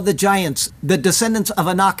we saw the giants. The descendants of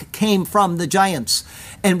Anak came from the giants,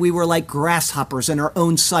 and we were like grasshoppers in our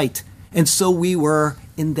own sight, and so we were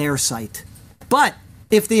in their sight. But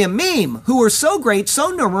if the Amim, who were so great, so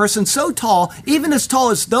numerous, and so tall, even as tall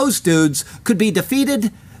as those dudes, could be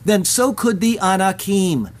defeated, then so could the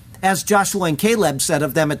Anakim. As Joshua and Caleb said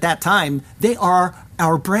of them at that time, they are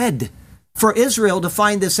our bread. For Israel to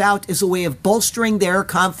find this out is a way of bolstering their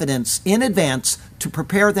confidence in advance to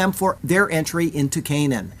prepare them for their entry into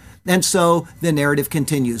Canaan. And so the narrative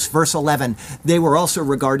continues. Verse 11, they were also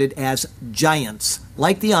regarded as giants,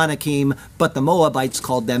 like the Anakim, but the Moabites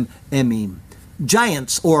called them Emim.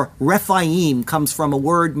 Giants, or Rephaim, comes from a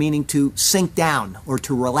word meaning to sink down or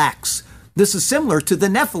to relax. This is similar to the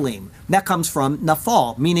Nephilim. That comes from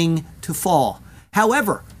Naphal, meaning to fall.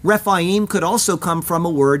 However, Rephaim could also come from a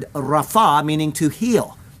word Rapha, meaning to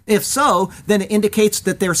heal. If so, then it indicates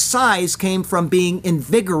that their size came from being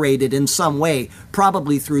invigorated in some way,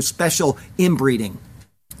 probably through special inbreeding.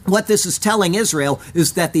 What this is telling Israel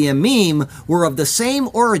is that the Emim were of the same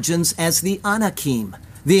origins as the Anakim.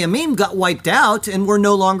 The Emim got wiped out and were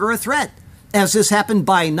no longer a threat. As this happened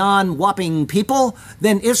by non-whopping people,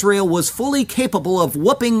 then Israel was fully capable of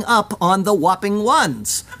whooping up on the whopping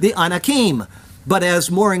ones, the Anakim. But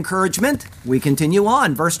as more encouragement, we continue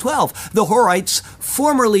on. Verse 12, the Horites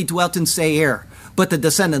formerly dwelt in Seir, but the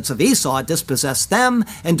descendants of Esau dispossessed them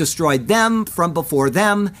and destroyed them from before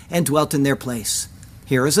them and dwelt in their place.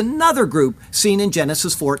 Here is another group seen in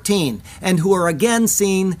Genesis 14, and who are again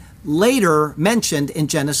seen later mentioned in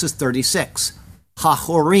Genesis 36.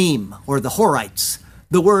 Hahorim, or the Horites.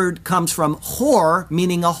 The word comes from hor,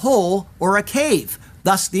 meaning a hole or a cave.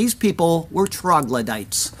 Thus, these people were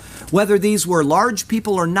troglodytes. Whether these were large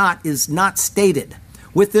people or not is not stated.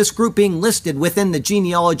 With this group being listed within the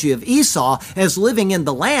genealogy of Esau as living in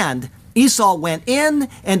the land, Esau went in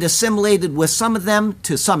and assimilated with some of them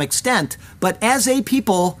to some extent, but as a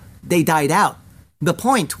people, they died out. The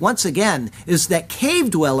point, once again, is that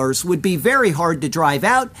cave dwellers would be very hard to drive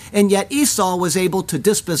out, and yet Esau was able to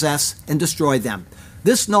dispossess and destroy them.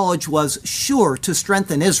 This knowledge was sure to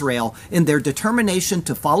strengthen Israel in their determination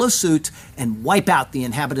to follow suit and wipe out the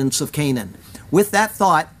inhabitants of Canaan. With that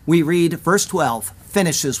thought, we read verse 12,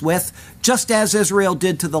 finishes with, just as Israel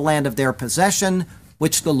did to the land of their possession,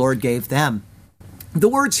 which the Lord gave them. The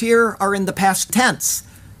words here are in the past tense.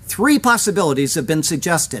 3 possibilities have been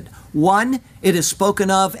suggested. 1, it is spoken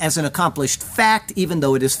of as an accomplished fact, even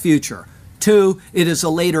though it is future. 2, it is a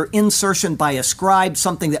later insertion by a scribe,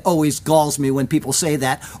 something that always galls me when people say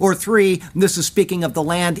that. Or 3, this is speaking of the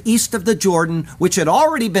land east of the Jordan, which had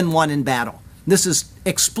already been won in battle. This is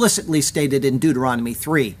explicitly stated in Deuteronomy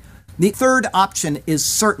 3. The third option is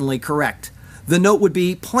certainly correct. The note would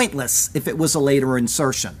be pointless if it was a later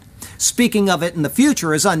insertion. Speaking of it in the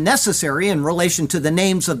future is unnecessary in relation to the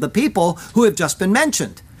names of the people who have just been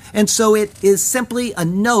mentioned. And so it is simply a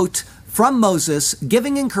note from Moses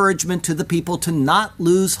giving encouragement to the people to not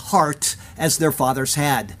lose heart as their fathers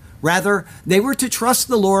had. Rather, they were to trust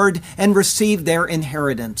the Lord and receive their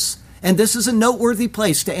inheritance. And this is a noteworthy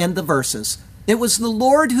place to end the verses. It was the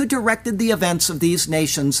Lord who directed the events of these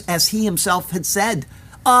nations, as he himself had said,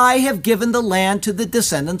 I have given the land to the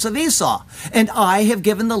descendants of Esau, and I have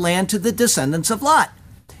given the land to the descendants of Lot.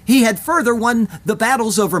 He had further won the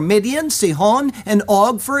battles over Midian, Sihon, and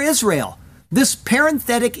Og for Israel. This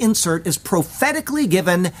parenthetic insert is prophetically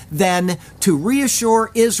given then to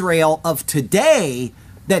reassure Israel of today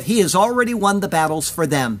that he has already won the battles for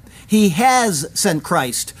them. He has sent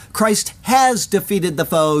Christ. Christ has defeated the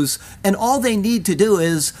foes, and all they need to do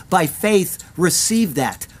is, by faith, receive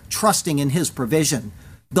that, trusting in his provision.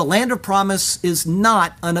 The land of promise is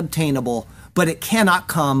not unobtainable, but it cannot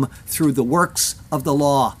come through the works of the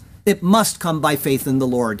law. It must come by faith in the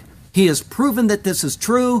Lord. He has proven that this is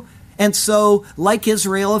true, and so, like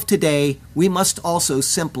Israel of today, we must also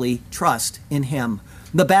simply trust in him.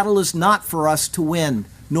 The battle is not for us to win,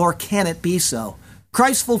 nor can it be so.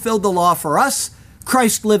 Christ fulfilled the law for us.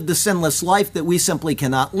 Christ lived the sinless life that we simply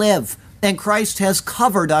cannot live. And Christ has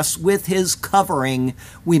covered us with his covering.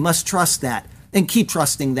 We must trust that and keep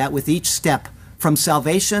trusting that with each step from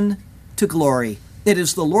salvation to glory. It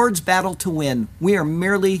is the Lord's battle to win. We are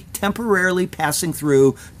merely temporarily passing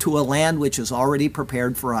through to a land which is already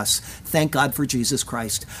prepared for us. Thank God for Jesus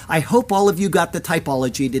Christ. I hope all of you got the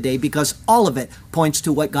typology today, because all of it points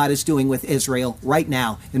to what God is doing with Israel right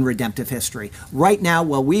now in redemptive history. Right now,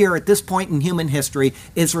 while we are at this point in human history,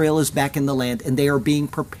 Israel is back in the land, and they are being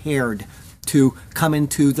prepared to come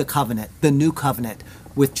into the covenant, the new covenant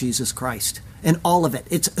with Jesus Christ. And all of it.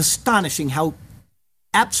 It's astonishing how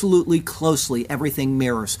absolutely closely everything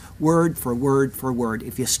mirrors, word for word for word.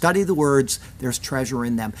 If you study the words, there's treasure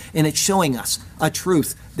in them. And it's showing us a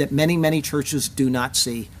truth that many, many churches do not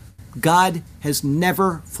see. God has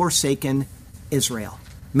never forsaken Israel.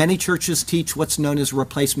 Many churches teach what's known as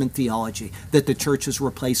replacement theology, that the church has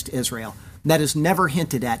replaced Israel. That is never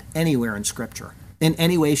hinted at anywhere in Scripture, in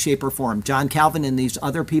any way, shape, or form. John Calvin and these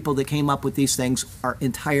other people that came up with these things are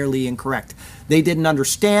entirely incorrect. They didn't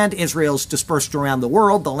understand Israel's dispersed around the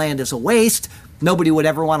world. The land is a waste. Nobody would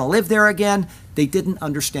ever want to live there again. They didn't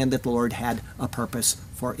understand that the Lord had a purpose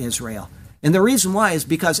for Israel. And the reason why is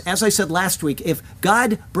because, as I said last week, if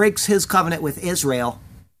God breaks his covenant with Israel,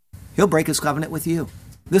 he'll break his covenant with you.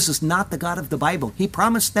 This is not the God of the Bible. He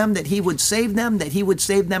promised them that he would save them, that he would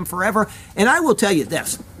save them forever. And I will tell you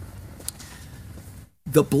this.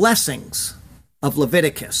 The blessings of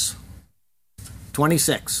Leviticus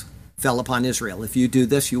 26 fell upon Israel. If you do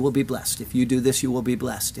this, you will be blessed. If you do this, you will be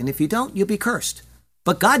blessed. And if you don't, you'll be cursed.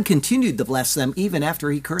 But God continued to bless them even after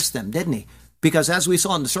he cursed them, didn't he? Because as we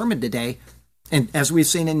saw in the sermon today, and as we've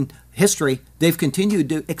seen in history, they've continued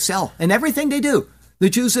to excel in everything they do. The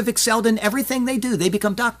Jews have excelled in everything they do. They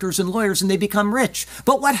become doctors and lawyers and they become rich.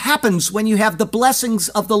 But what happens when you have the blessings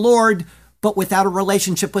of the Lord, but without a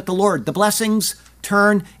relationship with the Lord? The blessings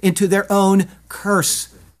turn into their own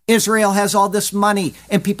curse. Israel has all this money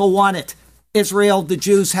and people want it. Israel, the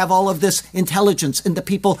Jews, have all of this intelligence and the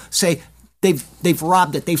people say they've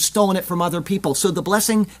robbed it. They've stolen it from other people. So the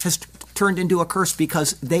blessing has turned into a curse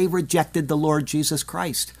because they rejected the Lord Jesus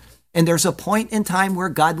Christ. And there's a point in time where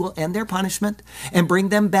God will end their punishment and bring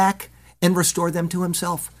them back and restore them to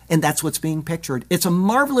himself. And that's what's being pictured. It's a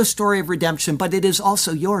marvelous story of redemption, but it is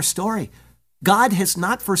also your story. God has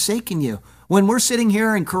not forsaken you. When we're sitting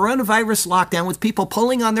here in coronavirus lockdown with people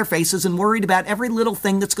pulling on their faces and worried about every little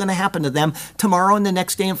thing that's going to happen to them tomorrow and the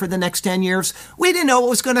next day and for the next 10 years, we didn't know what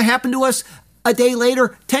was going to happen to us a day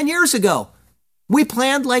later, 10 years ago. We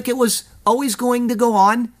planned like it was always going to go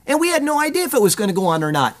on, and we had no idea if it was going to go on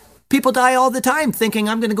or not. People die all the time thinking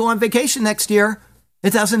I'm going to go on vacation next year.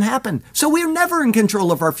 It doesn't happen. So we're never in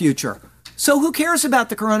control of our future. So who cares about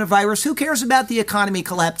the coronavirus? Who cares about the economy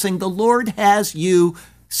collapsing? The Lord has you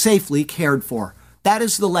safely cared for. That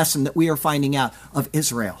is the lesson that we are finding out of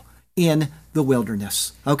Israel in the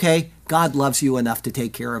wilderness. Okay? God loves you enough to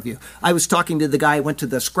take care of you. I was talking to the guy who went to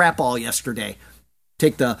the scrap hall yesterday.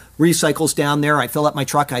 Take the recycles down there. I fill up my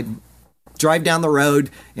truck. I drive down the road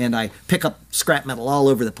and I pick up scrap metal all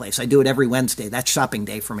over the place. I do it every Wednesday. That's shopping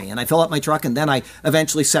day for me. And I fill up my truck and then I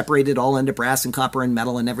eventually separate it all into brass and copper and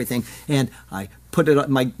metal and everything. And I put it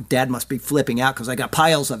on. My dad must be flipping out because I got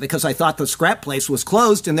piles of it because I thought the scrap place was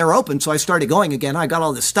closed and they're open. So I started going again. I got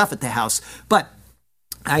all this stuff at the house. But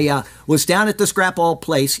I was down at the scrap hall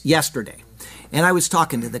place yesterday and I was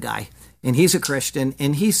talking to the guy and he's a Christian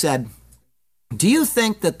and he said, do you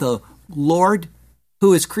think that the Lord,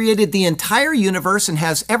 who has created the entire universe and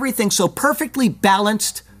has everything so perfectly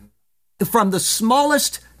balanced, from the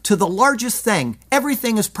smallest to the largest thing,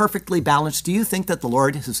 everything is perfectly balanced. Do you think that the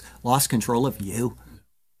Lord has lost control of you?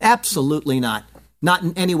 Absolutely not. Not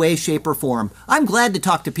in any way, shape, or form. I'm glad to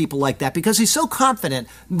talk to people like that because he's so confident.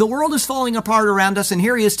 The world is falling apart around us, and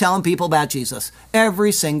here he is telling people about Jesus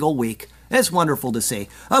every single week. It's wonderful to see.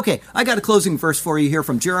 Okay, I got a closing verse for you here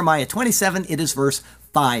from Jeremiah 27. It is verse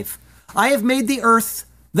 5. I have made the earth,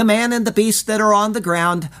 the man and the beast that are on the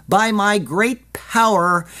ground, by my great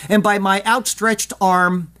power and by my outstretched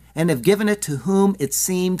arm, and have given it to whom it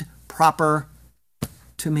seemed proper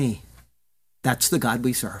to me. That's the God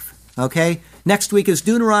we serve. Okay? Next week is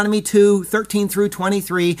Deuteronomy 2, 13 through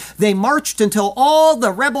 23. They marched until all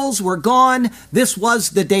the rebels were gone. This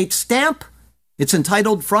was the date stamp. It's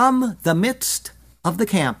entitled From the Midst of the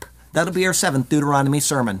Camp. That'll be our 7th Deuteronomy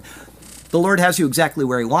sermon. The Lord has you exactly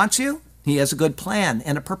where he wants you. He has a good plan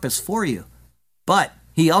and a purpose for you. But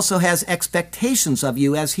he also has expectations of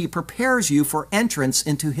you as he prepares you for entrance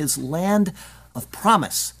into his land of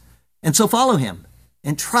promise. And so follow him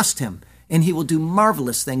and trust him, and he will do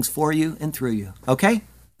marvelous things for you and through you. Okay?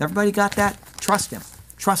 Everybody got that? Trust him.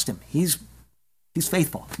 Trust him. He's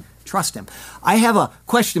faithful. Trust him. I have a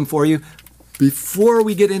question for you before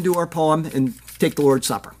we get into our poem and take the Lord's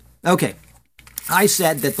Supper. Okay. I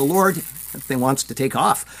said that the Lord, if he wants to take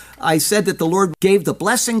off, I said that the Lord gave the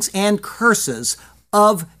blessings and curses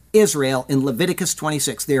of Israel in Leviticus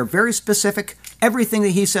 26. They are very specific. Everything that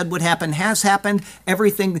he said would happen has happened.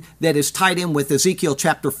 Everything that is tied in with Ezekiel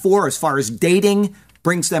chapter 4 as far as dating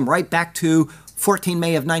brings them right back to 14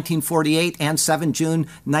 May of 1948 and 7 June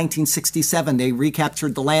 1967. They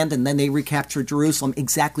recaptured the land and then they recaptured Jerusalem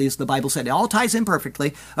exactly as the Bible said. It all ties in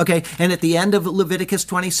perfectly. Okay, and at the end of Leviticus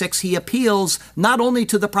 26, he appeals not only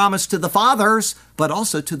to the promise to the fathers, but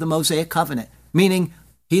also to the Mosaic covenant, meaning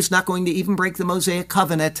he's not going to even break the Mosaic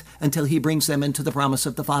covenant until he brings them into the promise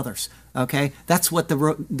of the fathers. Okay, that's what the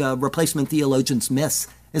replacement theologians miss,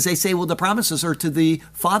 is they say, well, the promises are to the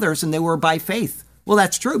fathers and they were by faith. Well,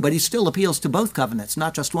 that's true, but he still appeals to both covenants,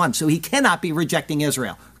 not just one. So he cannot be rejecting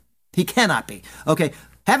Israel. He cannot be. Okay,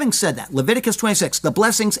 having said that, Leviticus 26, the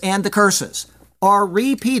blessings and the curses are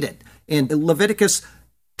repeated. In Leviticus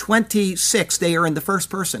 26, they are in the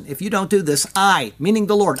first person. If you don't do this, I, meaning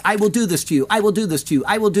the Lord, I will do this to you, I will do this to you,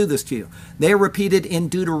 I will do this to you. They are repeated in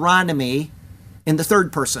Deuteronomy in the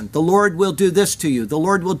third person. The Lord will do this to you. The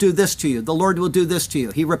Lord will do this to you. The Lord will do this to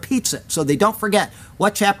you. He repeats it so they don't forget.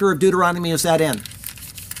 What chapter of Deuteronomy is that in?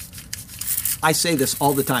 I say this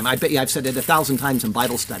all the time. I bet you I've said it 1,000 times in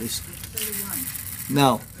Bible studies. 31.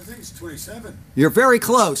 No. I think it's 27. You're very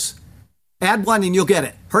close. Add 1 and you'll get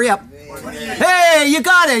it. Hurry up. 28. Hey, you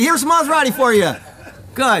got it. Here's Maserati for you.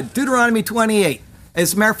 Good. Deuteronomy 28.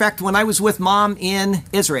 As a matter of fact, when I was with Mom in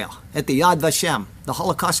Israel at the Yad Vashem, the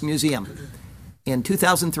Holocaust Museum, in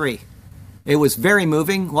 2003, it was very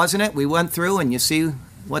moving, wasn't it? We went through and you see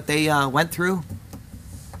what they went through.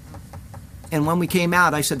 And when we came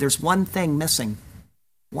out, I said, there's one thing missing.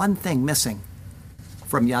 One thing missing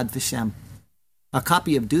from Yad Vashem. A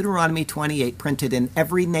copy of Deuteronomy 28 printed in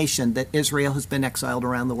every nation that Israel has been exiled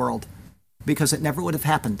around the world. Because it never would have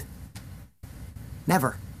happened.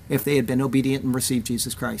 Never. If they had been obedient and received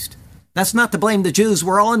Jesus Christ. That's not to blame the Jews.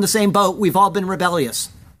 We're all in the same boat. We've all been rebellious.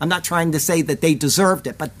 I'm not trying to say that they deserved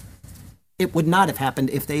it, but it would not have happened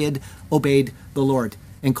if they had obeyed the Lord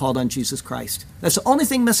and called on Jesus Christ. That's the only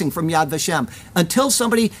thing missing from Yad Vashem. Until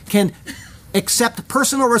somebody can accept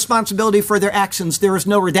personal responsibility for their actions, there is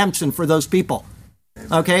no redemption for those people.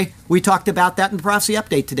 Okay? We talked about that in the prophecy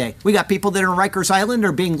update today. We got people that are in Rikers Island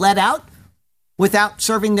are being let out without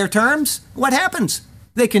serving their terms. What happens?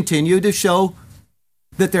 They continue to show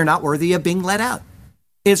that they're not worthy of being let out.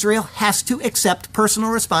 Israel has to accept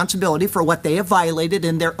personal responsibility for what they have violated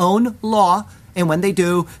in their own law, and when they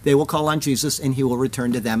do, they will call on Jesus and he will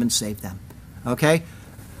return to them and save them. Okay?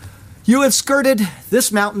 You have skirted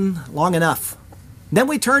this mountain long enough. Then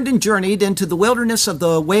we turned and journeyed into the wilderness of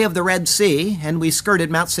the way of the Red Sea, and we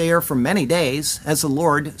skirted Mount Seir for many days, as the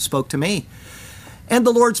Lord spoke to me. And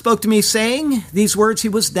the Lord spoke to me, saying, these words he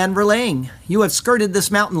was then relaying, you have skirted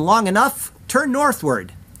this mountain long enough, turn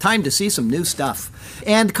northward. Time to see some new stuff.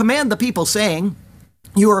 And command the people, saying,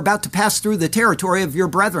 you are about to pass through the territory of your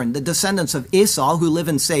brethren, the descendants of Esau, who live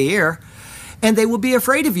in Seir, and they will be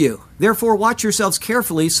afraid of you. Therefore watch yourselves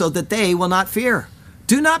carefully, so that they will not fear.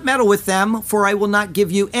 Do not meddle with them, for I will not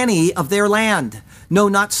give you any of their land. No,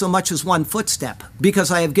 not so much as 1 footstep,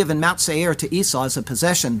 because I have given Mount Seir to Esau as a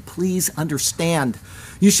possession. Please understand.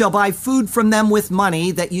 You shall buy food from them with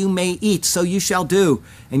money that you may eat, so you shall do.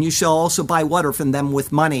 And you shall also buy water from them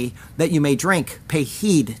with money that you may drink. Pay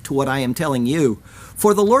heed to what I am telling you.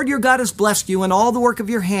 For the Lord your God has blessed you in all the work of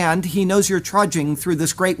your hand. He knows you're trudging through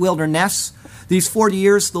this great wilderness. These 40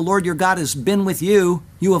 years the Lord your God has been with you.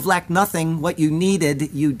 You have lacked nothing. What you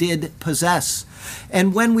needed, you did possess.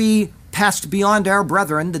 And when we passed beyond our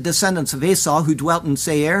brethren, the descendants of Esau who dwelt in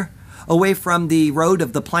Seir, away from the road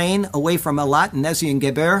of the plain, away from Elat and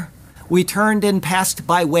Ezion-Geber, we turned and passed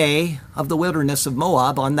by way of the wilderness of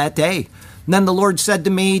Moab on that day. And then the Lord said to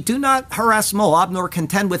me, do not harass Moab, nor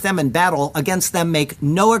contend with them in battle. Against them make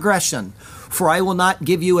no aggression. For I will not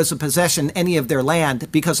give you as a possession any of their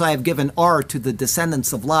land, because I have given Ar to the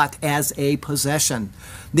descendants of Lot as a possession.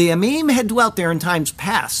 The Amim had dwelt there in times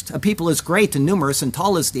past, a people as great and numerous and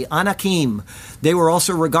tall as the Anakim. They were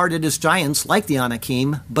also regarded as giants like the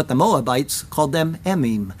Anakim, but the Moabites called them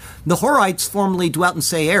Emim. The Horites formerly dwelt in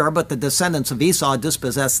Seir, but the descendants of Esau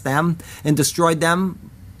dispossessed them and destroyed them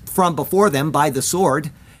from before them by the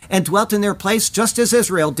sword, and dwelt in their place just as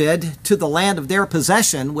Israel did, to the land of their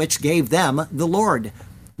possession, which gave them the Lord.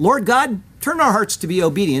 Lord God, turn our hearts to be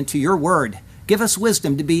obedient to your word. Give us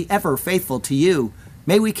wisdom to be ever faithful to you.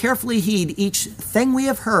 May we carefully heed each thing we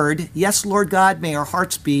have heard. Yes, Lord God, may our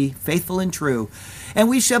hearts be faithful and true. And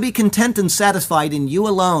we shall be content and satisfied in you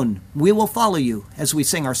alone. We will follow you as we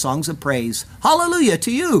sing our songs of praise. Hallelujah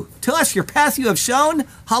to you. To us your path you have shown.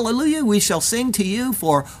 Hallelujah, we shall sing to you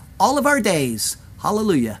for all of our days.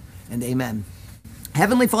 Hallelujah and amen.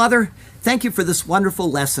 Heavenly Father, thank you for this wonderful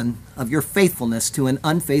lesson of your faithfulness to an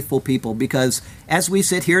unfaithful people, because as we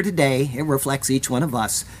sit here today, it reflects each one of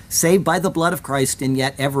us, saved by the blood of Christ and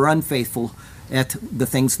yet ever unfaithful at the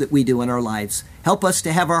things that we do in our lives. Help us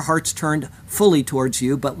to have our hearts turned fully towards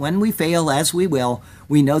you, but when we fail, as we will,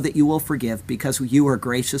 we know that you will forgive, because you are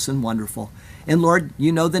gracious and wonderful. And Lord,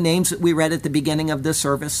 you know the names that we read at the beginning of this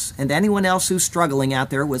service, and anyone else who's struggling out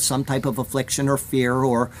there with some type of affliction or fear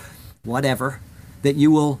or whatever, that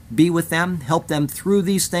you will be with them, help them through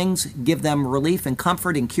these things, give them relief and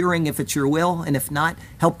comfort and curing if it's your will, and if not,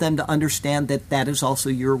 help them to understand that that is also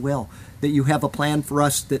your will, that you have a plan for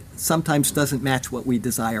us that sometimes doesn't match what we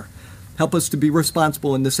desire. Help us to be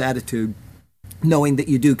responsible in this attitude, knowing that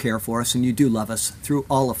you do care for us and you do love us through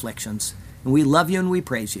all afflictions. And we love you and we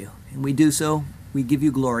praise you. And we do so, we give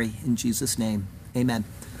you glory in Jesus' name. Amen.